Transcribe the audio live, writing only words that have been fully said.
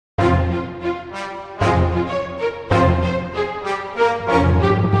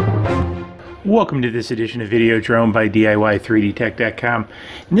Welcome to this edition of Video Drone by DIY3DTech.com.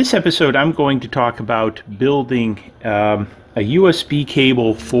 In this episode, I'm going to talk about building a USB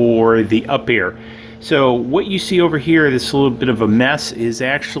cable for the UPair. So what you see over here, this little bit of a mess, is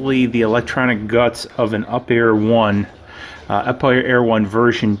actually the electronic guts of an UPair One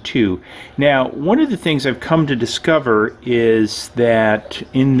version 2. Now, one of the things I've come to discover is that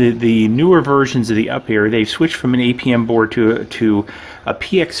in the newer versions of the UPair, they've switched from an APM board to a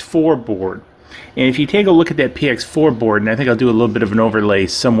PX4 board. And if you take a look at that PX4 board, and I think I'll do a little bit of an overlay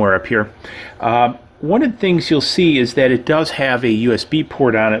somewhere up here, one of the things you'll see is that it does have a USB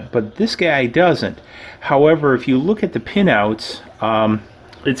port on it, but this guy doesn't. However, if you look at the pinouts,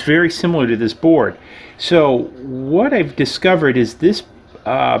 it's very similar to this board. So what I've discovered is this,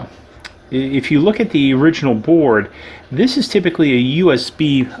 if you look at the original board, this is typically a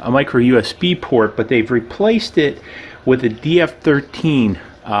micro USB port, but they've replaced it with a DF13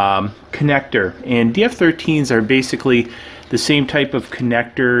 connector, and DF13s are basically the same type of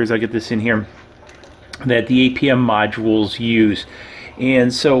connectors, I'll get this in here, that the APM modules use.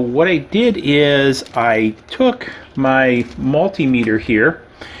 And so what I did is I took my multimeter here,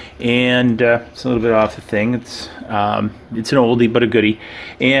 and it's a little bit off the thing, it's an oldie but a goodie,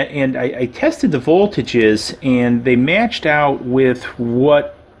 and I tested the voltages, and they matched out with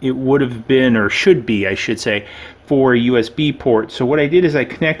what it would have been, or should be, I should say, for a USB port. So what I did is I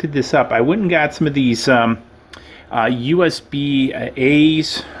connected this up. I went and got some of these USB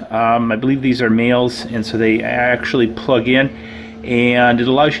A's. I believe these are males, and so they actually plug in, and it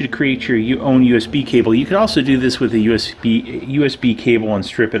allows you to create your own USB cable. You could also do this with a USB cable and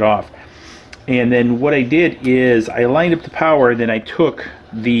strip it off. And then what I did is I lined up the power, then I took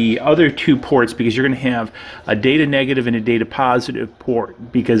the other two ports, because you're going to have a data negative and a data positive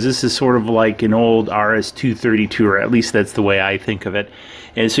port, because this is sort of like an old RS-232, or at least that's the way I think of it.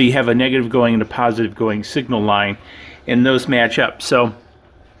 And so you have a negative going and a positive going signal line, and those match up. So,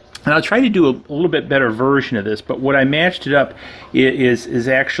 and I'll try to do a little bit better version of this, but what I matched it up is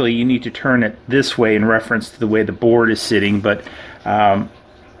actually, you need to turn it this way in reference to the way the board is sitting, but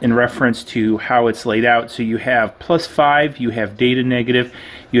in reference to how it's laid out. So you have +5, you have data negative,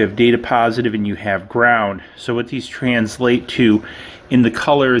 you have data positive, and you have ground. So what these translate to in the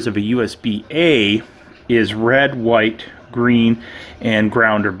colors of a USB A is red, white, green, and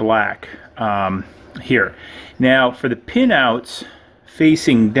ground or black here. Now for the pinouts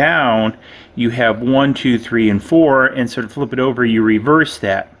facing down, you have 1, 2, 3, and 4, and sort of flip it over, you reverse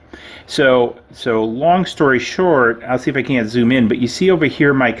that. So long story short, I'll see if I can't zoom in, but you see over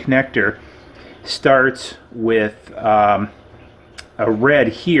here my connector starts with a red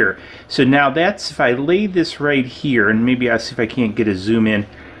here. So now that's, if I lay this right here, and maybe I'll see if I can't get a zoom in,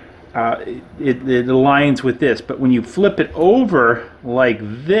 it aligns with this, but when you flip it over like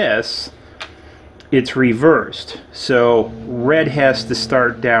this, it's reversed. So red has to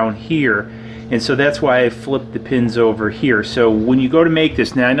start down here. And so that's why I flipped the pins over here. So when you go to make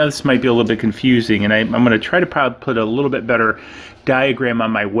this, now I know this might be a little bit confusing, and I'm going to try to probably put a little bit better diagram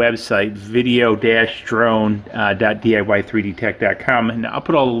on my website, video-drone.diy3dtech.com, and I'll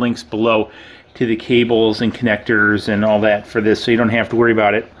put all the links below to the cables and connectors and all that for this, so you don't have to worry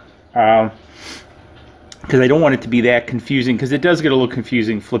about it. Because I don't want it to be that confusing, because it does get a little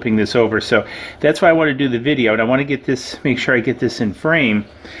confusing flipping this over. So that's why I want to do the video, and I want to get this, make sure I get this in frame.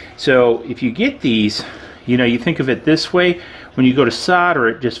 So if you get these, you know, you think of it this way. When you go to solder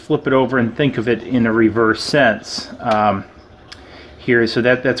it, just flip it over and think of it in a reverse sense here. So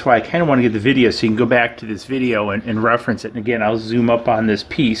that's why I kind of want to get the video, so you can go back to this video and reference it. And again, I'll zoom up on this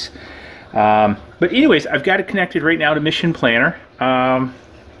piece. But anyways, I've got it connected right now to Mission Planner.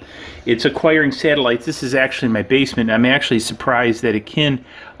 It's acquiring satellites. This is actually my basement. I'm actually surprised that it can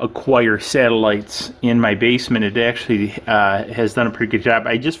acquire satellites in my basement. It actually has done a pretty good job.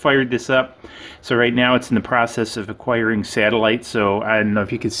 I just fired this up, so right now it's in the process of acquiring satellites. So I don't know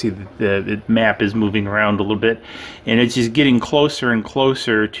if you can see that the map is moving around a little bit, and it's just getting closer and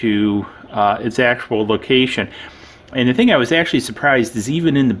closer to its actual location. And the thing I was actually surprised is,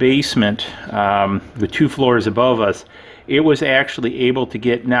 even in the basement, the 2 floors above us, it was actually able to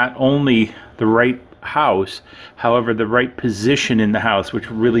get not only the right house, however, the right position in the house, which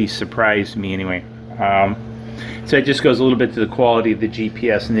really surprised me anyway. So it just goes a little bit to the quality of the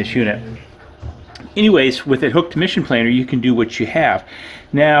GPS in this unit. Anyways, with it hooked to Mission Planner, you can do what you have.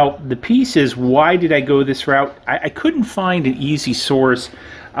 Now, the piece is, why did I go this route? I couldn't find an easy source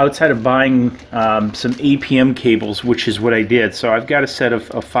outside of buying some APM cables, which is what I did. So I've got a set of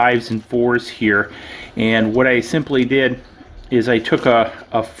 5s and 4s here, and what I simply did is I took a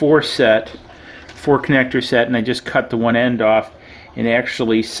 4 connector set, and I just cut the one end off and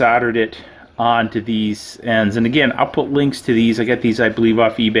actually soldered it onto these ends. And again, I'll put links to these. I got these, I believe,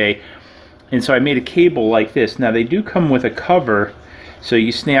 off eBay. And so I made a cable like this. Now they do come with a cover, so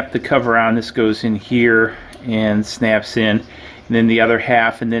you snap the cover on. This goes in here and snaps in, and then the other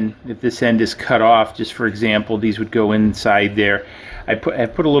half, and then if this end is cut off, just for example, these would go inside there. I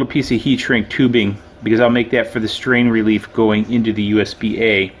put a little piece of heat shrink tubing because I'll make that for the strain relief going into the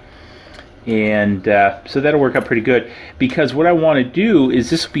USB-A. And so that'll work out pretty good, because what I want to do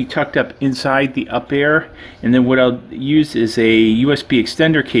is this will be tucked up inside the UPair, and then what I'll use is a USB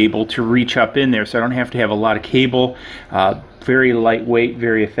extender cable to reach up in there, so I don't have to have a lot of cable. Very lightweight,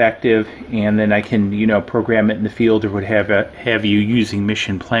 very effective, and then I can, you know, program it in the field or what have you using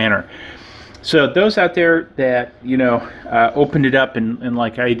Mission Planner. So those out there that, you know, opened it up and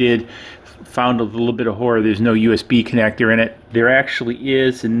like I did, found a little bit of horror, there's no USB connector in it. There actually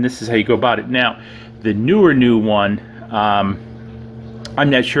is, and this is how you go about it. Now, the new one, I'm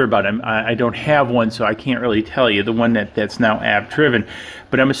not sure about it. I don't have one, so I can't really tell you, the one that's now app-driven.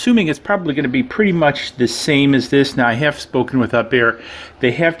 But I'm assuming it's probably going to be pretty much the same as this. Now, I have spoken with UPair.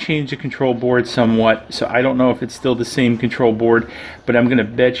 They have changed the control board somewhat, so I don't know if it's still the same control board, but I'm going to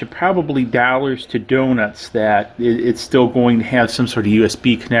bet you probably dollars to donuts that it's still going to have some sort of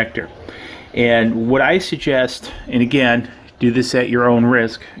USB connector. And what I suggest, and again, do this at your own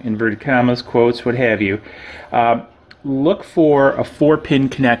risk, inverted commas, quotes, what have you, look for a 4-pin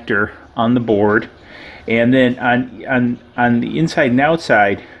connector on the board, and then on the inside and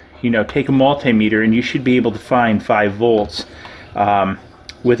outside, you know, take a multimeter and you should be able to find 5 volts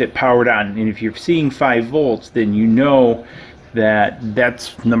with it powered on. And if you're seeing 5 volts, then you know that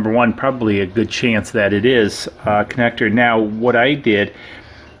that's, number one, probably a good chance that it is a connector. Now, what I did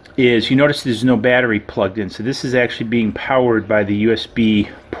is, you notice there's no battery plugged in, so this is actually being powered by the USB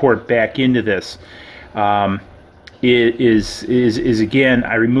port back into this. Again,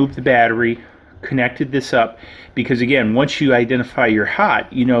 I removed the battery, connected this up, because again, once you identify your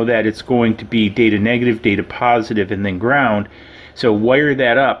hot, you know that it's going to be data negative, data positive, and then ground. So wire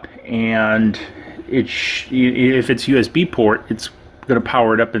that up, and if it's USB port, it's going to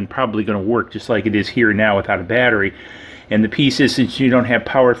power it up and probably going to work just like it is here now without a battery. And the piece is, since you don't have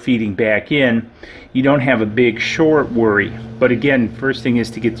power feeding back in, you don't have a big short worry. But again, first thing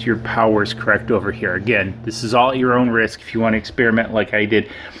is to get your powers correct over here. Again, this is all at your own risk if you want to experiment like I did.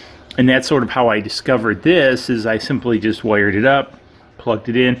 And that's sort of how I discovered this, is I simply just wired it up, plugged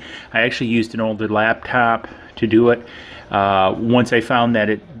it in. I actually used an older laptop to do it. Once I found that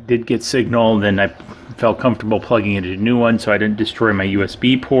it did get signal, then I felt comfortable plugging it into a new one so I didn't destroy my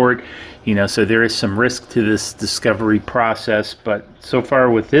USB port. You know, so there is some risk to this discovery process, but so far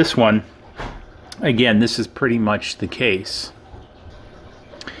with this one, again, this is pretty much the case.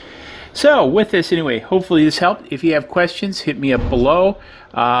 So with this, anyway, hopefully this helped. If you have questions, hit me up below.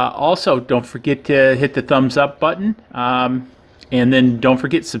 Also, don't forget to hit the thumbs up button. And then don't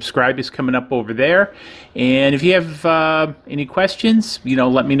forget, subscribe is coming up over there. And if you have any questions, you know,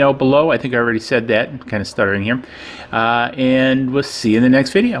 let me know below. I think I already said that. I'm kind of stuttering here. And we'll see you in the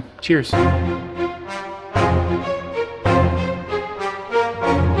next video. Cheers.